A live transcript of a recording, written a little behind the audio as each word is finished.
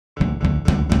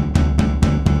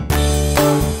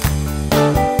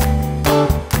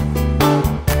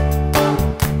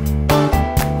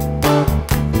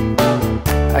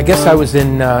guess I was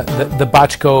in the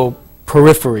Bochco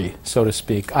periphery, so to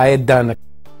speak. I had done a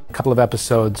couple of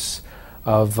episodes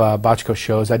of Bochco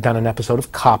shows. I'd done an episode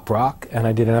of Cop Rock, and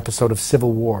I did an episode of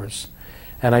Civil Wars.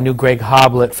 And I knew Greg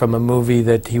Hoblet from a movie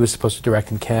that he was supposed to direct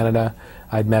in Canada.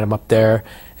 I'd met him up there,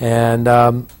 and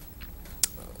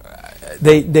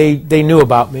they knew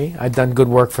about me. I'd done good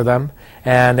work for them,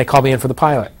 and they called me in for the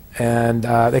pilot. And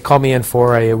they called me in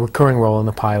for a recurring role in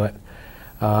the pilot.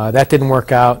 That didn't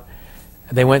work out.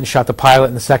 They went and shot the pilot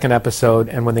in the second episode,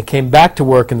 and when they came back to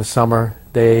work in the summer,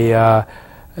 they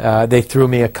threw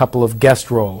me a couple of guest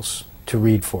roles to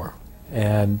read for.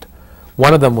 And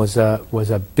one of them was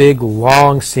a big,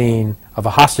 long scene of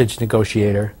a hostage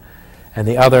negotiator, and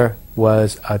the other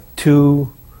was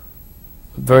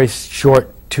very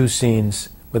short two scenes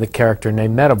with a character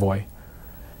named Medavoy.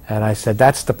 And I said,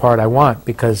 that's the part I want,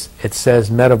 because it says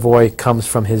Medavoy comes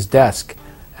from his desk.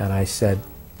 And I said,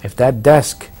 if that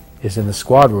desk is in the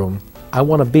squad room, I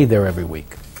want to be there every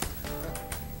week.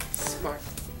 Smart.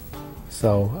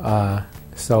 So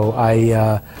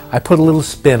I put a little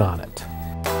spin on it.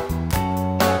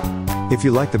 If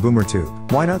you like the Boomer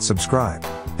Tube, why not subscribe?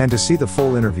 And to see the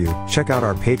full interview, check out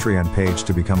our Patreon page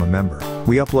to become a member.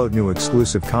 We upload new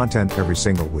exclusive content every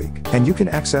single week, and you can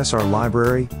access our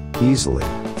library easily.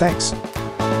 Thanks.